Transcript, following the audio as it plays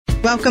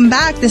Welcome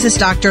back. This is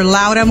Dr.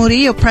 Laura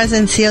Murillo,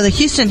 President and CEO of the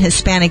Houston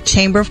Hispanic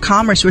Chamber of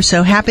Commerce. We're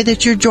so happy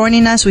that you're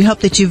joining us. We hope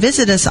that you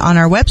visit us on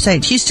our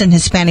website,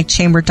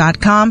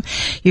 HoustonHispanicChamber.com.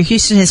 Your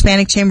Houston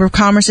Hispanic Chamber of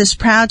Commerce is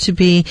proud to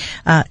be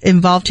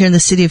involved here in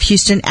the city of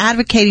Houston,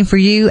 advocating for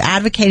you,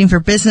 advocating for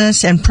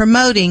business, and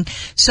promoting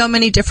so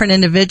many different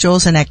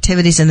individuals and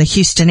activities in the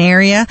Houston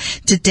area.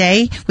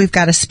 Today, we've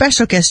got a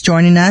special guest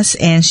joining us,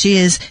 and she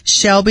is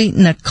Shelbi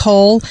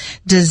Nicole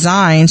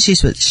Designs.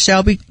 She's with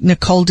Shelbi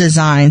Nicole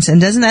Designs. And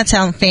doesn't that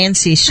sound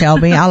fancy,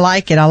 Shelbi? I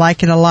like it. I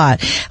like it a lot.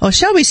 Well,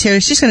 Shelbi's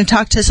here. She's going to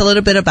talk to us a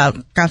little bit about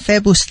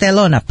Café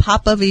Bustelo and a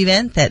pop-up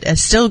event that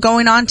is still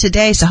going on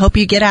today. So I hope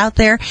you get out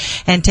there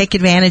and take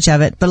advantage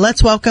of it. But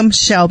let's welcome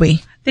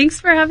Shelbi. Thanks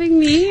for having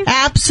me.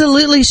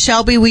 Absolutely,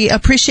 Shelbi. We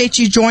appreciate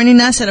you joining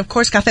us. And, of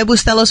course, Café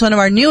Bustelo is one of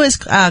our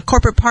newest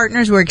corporate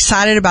partners. We're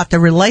excited about the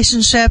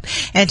relationship.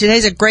 And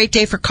today's a great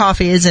day for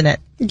coffee, isn't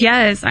it?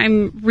 Yes,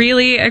 I'm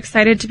really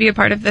excited to be a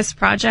part of this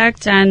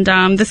project and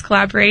this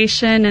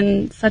collaboration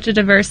in such a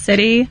diverse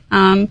city.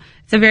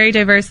 It's a very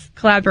diverse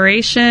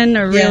collaboration,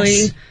 a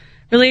really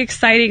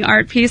exciting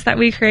art piece that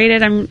we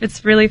created.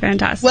 It's really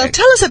fantastic. Well,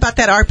 tell us about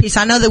that art piece.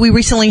 I know that we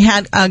recently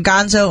had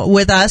Gonzo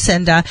with us,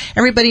 and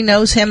everybody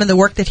knows him and the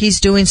work that he's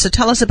doing. So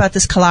tell us about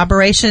this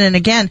collaboration, and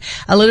again,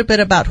 a little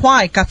bit about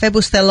why Café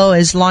Bustelo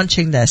is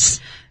launching this.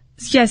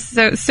 Yes,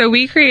 so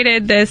we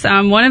created this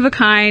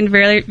one-of-a-kind,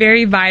 very,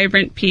 very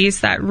vibrant piece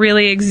that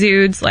really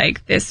exudes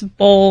like this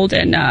bold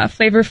and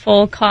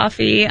flavorful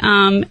coffee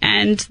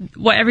and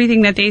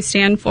everything that they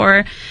stand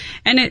for.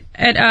 And it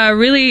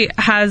really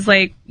has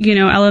like,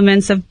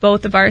 elements of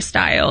both of our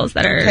styles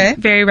that are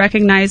very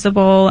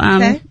recognizable.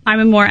 I'm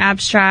a more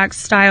abstract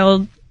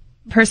styled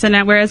person,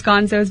 whereas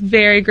Gonzo is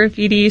very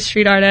graffiti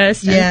street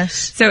artist.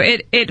 Yes. So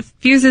it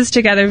fuses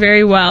together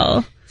very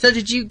well. So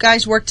did you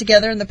guys work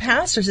together in the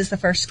past, or is this the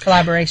first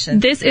collaboration?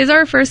 This is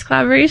our first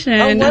collaboration.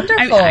 Oh,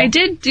 wonderful. I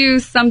did do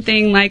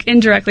something like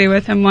indirectly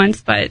with him once,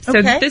 but so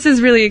this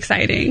is really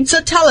exciting. So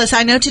tell us,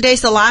 I know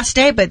today's the last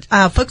day, but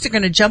folks are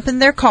going to jump in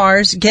their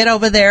cars, get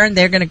over there, and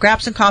they're going to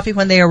grab some coffee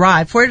when they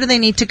arrive. Where do they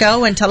need to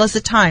go, and tell us the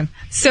time?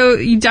 So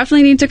you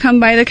definitely need to come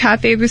by the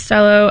Café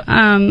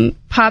Bustelo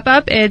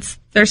pop-up.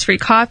 There's free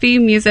coffee,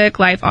 music,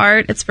 live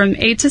art. It's from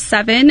 8 to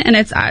 7, and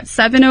it's at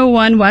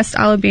 701 West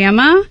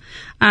Alabama.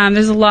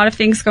 There's a lot of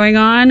things going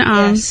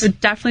on. So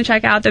definitely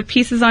check out the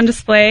pieces on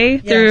display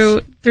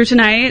through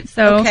tonight.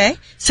 So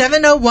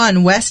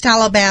 701 West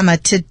Alabama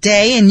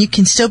today, and you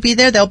can still be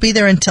there. They'll be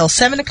there until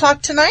 7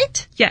 o'clock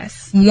tonight?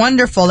 Yes.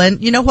 Wonderful.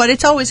 And you know what?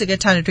 It's always a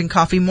good time to drink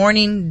coffee,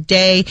 morning,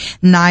 day,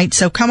 night.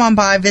 So come on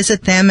by,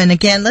 visit them. And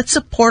again, let's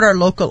support our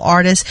local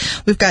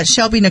artists. We've got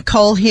Shelbi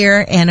Nicole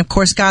here, and of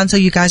course,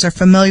 Gonzo, you guys are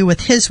familiar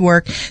with his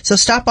work. So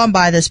stop on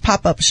by this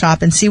pop-up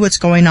shop and see what's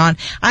going on.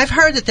 I've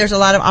heard that there's a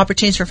lot of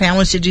opportunities for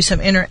families to do some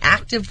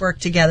interactive work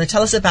together.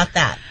 Tell us about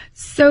that.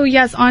 So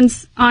yes,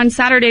 on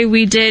Saturday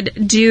we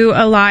did do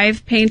a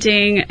live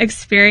painting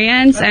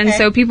experience, and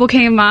so people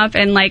came up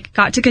and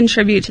got to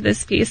contribute to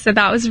this piece. So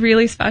that was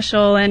really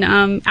special, and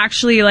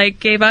actually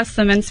gave us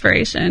some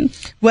inspiration.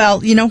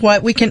 Well, you know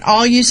what? We can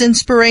all use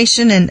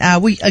inspiration,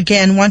 and we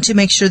again want to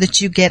make sure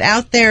that you get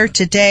out there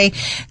today.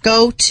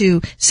 Go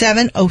to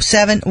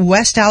 707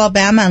 West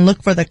Alabama and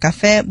look for the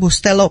Café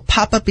Bustelo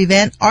pop-up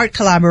event, art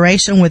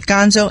collaboration with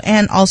Gonzo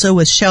and also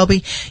with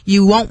Shelbi.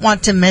 You won't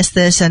want to miss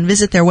this, and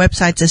visit their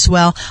websites as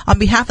well. On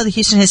behalf of the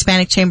Houston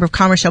Hispanic Chamber of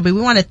Commerce, Shelbi,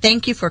 we want to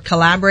thank you for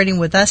collaborating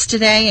with us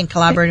today and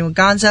collaborating with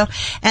Gonzo.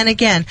 And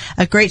again,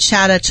 a great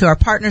shout out to our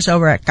partners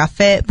over at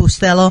Café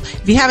Bustelo.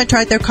 If you haven't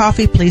tried their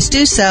coffee, please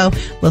do so.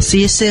 We'll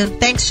see you soon.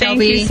 Thanks, Shelbi.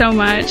 Thank you so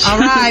much. All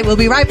right, we'll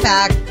be right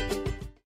back.